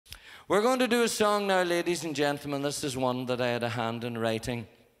We're going to do a song now, ladies and gentlemen. This is one that I had a hand in writing.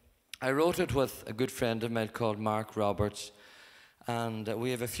 I wrote it with a good friend of mine called Mark Roberts, and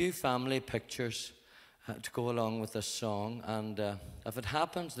we have a few family pictures to go along with this song. And if it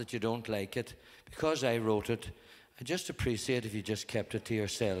happens that you don't like it, because I wrote it, I just appreciate if you just kept it to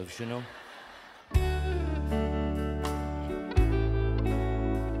yourselves, you know.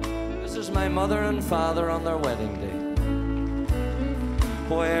 This is my mother and father on their wedding day.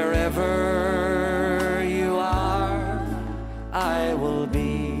 Wherever you are, I will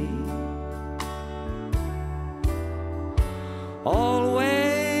be.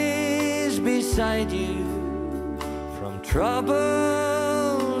 Always beside you, from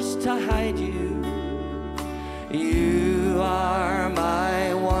troubles to hide you. You are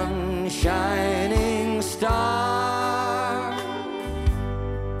my one shining star.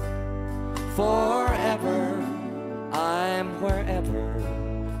 Forever, I'm wherever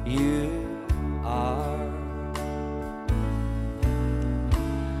you are.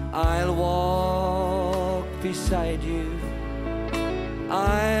 I'll walk beside you.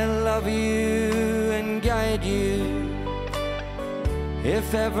 I'll love you and guide you.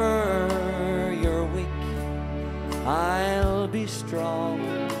 If ever you're weak, I'll be strong.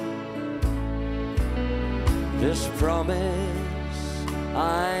 This promise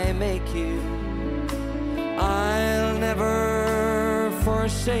I make you, I'll never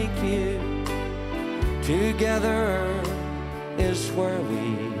forsake you. Together is where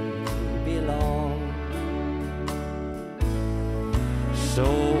we belong. So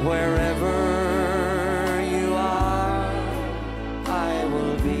wherever you are, I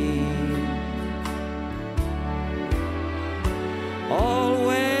will be.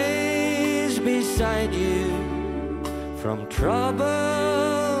 Always beside you, from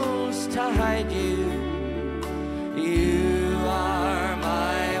troubles to hide you. You are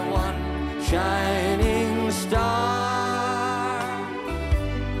my one shining star.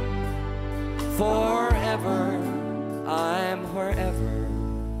 Forever, I'm wherever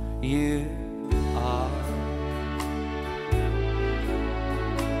you are.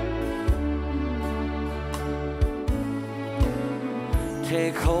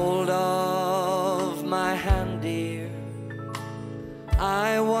 Take hold of my hand, dear.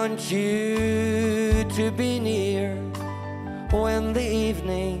 I want you to be near when the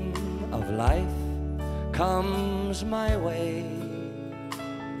evening of life comes my way.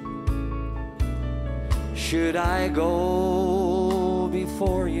 Should I go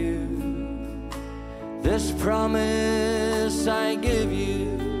before you, this promise I give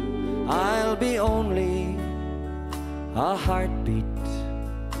you, I'll be only a heartbeat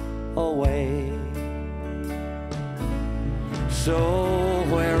away. So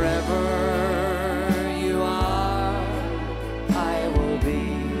wherever you are, I will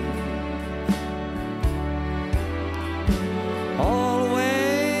be.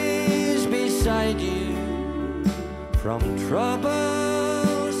 Always beside you, from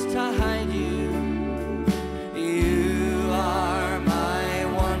troubles to hide you. You are my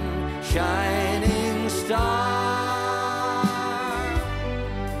one shining star.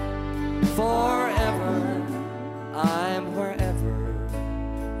 Forever, I'm wherever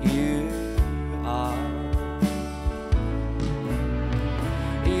you are.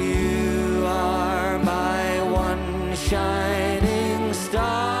 You are my one shining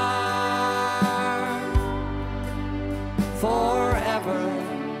star. Forever,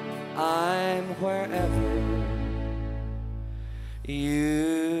 I'm wherever you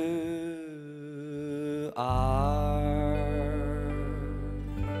are.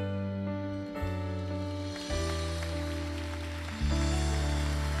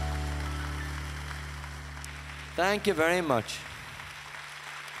 Thank you very much.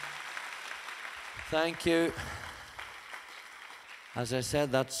 Thank you. As I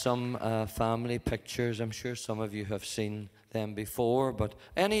said, that's some family pictures. I'm sure some of you have seen them before, but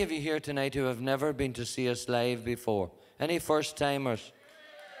any of you here tonight who have never been to see us live before? Any first-timers?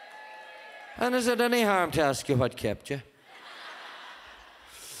 And is it any harm to ask you what kept you?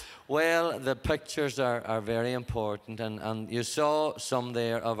 Well, the pictures are very important, and you saw some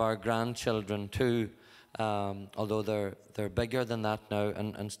there of our grandchildren too, although they're bigger than that now,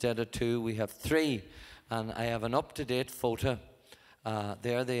 and instead of 2, we have 3. And I have an up-to-date photo.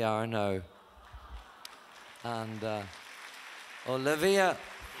 There they are now. And Olivia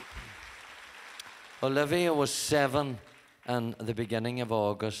was 7 in the beginning of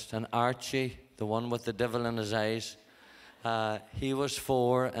August, and Archie, the one with the devil in his eyes, he was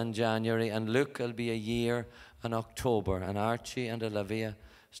 4 in January, and Luke will be a year in October. And Archie and Olivia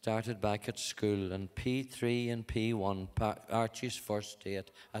started back at school, and P3 and P1, Archie's first day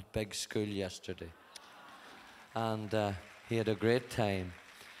at big school yesterday. And he had a great time.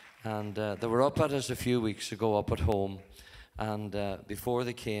 And they were up at us a few weeks ago up at home. And before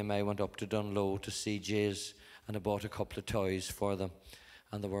they came, I went up to Donnell to see Jay's, and I bought a couple of toys for them.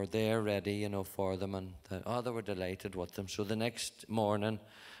 And they were there ready, you know, for them. And they were delighted with them. So the next morning,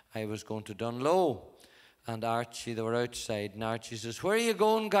 I was going to Donnell. And Archie, they were outside. And Archie says, "Where are you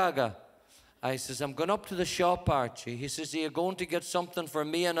going, Gaga?" I says, "I'm going up to the shop, Archie." He says, "Are you going to get something for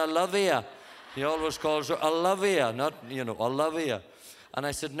me and Olivia?" He always calls her Olivia, not, you know, Olivia. And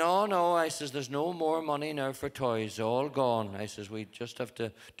I said, no. I says, "There's no more money now for toys. All gone." I says, "We just have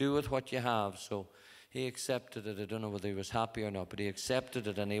to do with what you have." So he accepted it. I don't know whether he was happy or not, but he accepted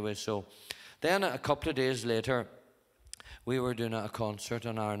it anyway. So then a couple of days later, we were doing a concert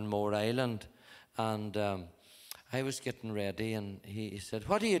on Ironmore Island. And I was getting ready, and he said,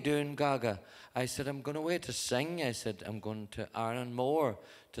 "What are you doing, Gaga?" I said, "I'm going away to sing." I said, "I'm going to Ironmore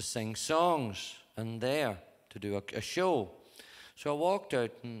to sing songs and there to do a show." So I walked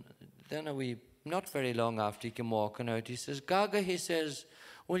out, and then not very long after he came walking out, he says, "Gaga," he says,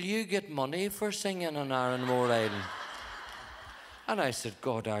 "will you get money for singing on Ironmore Island?" And I said,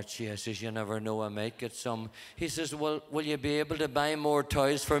 "God, Archie," I says, "you never know, I might get some." He says, "Well, will you be able to buy more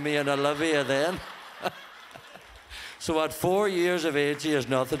toys for me and Olivia then?" So at 4 years of age, he has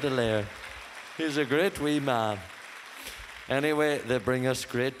nothing to learn. He's a great wee man. Anyway, they bring us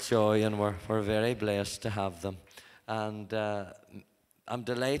great joy, and we're very blessed to have them. And I'm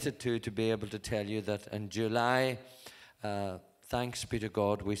delighted to be able to tell you that in July, thanks be to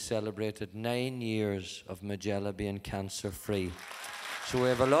God, we celebrated 9 years of Magella being cancer-free. So we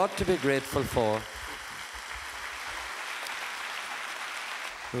have a lot to be grateful for.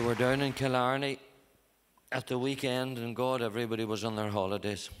 We were down in Killarney at the weekend, and God, everybody was on their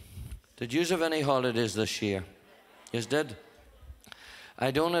holidays. Did you have any holidays this year? Yes, did?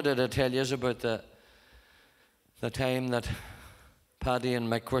 I don't know, did I tell you about the time that Paddy and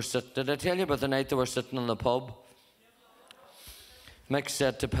Mick were sitting? Did I tell you about the night they were sitting in the pub? Mick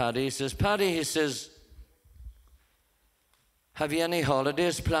said to Paddy, he says, "Paddy," he says, "have you any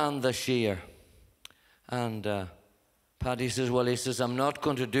holidays planned this year?" And Paddy says, "Well," he says, "I'm not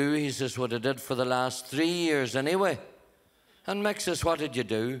going to do," he says, "what I did for the last 3 years anyway." And Mick says, "What did you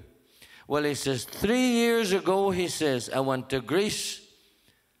do?" Well, he says, 3 years ago, he says, "I went to Greece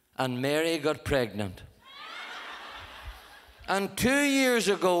and Mary got pregnant. And 2 years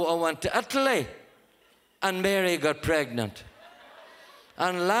ago, I went to Italy and Mary got pregnant.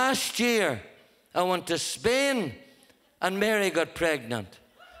 And last year, I went to Spain and Mary got pregnant."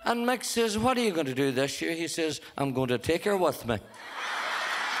 And Mick says, "What are you going to do this year?" He says, "I'm going to take her with me."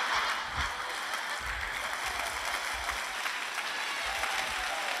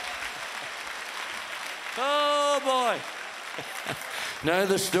 Oh, boy. Now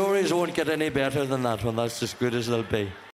the stories won't get any better than that one. That's as good as they'll be.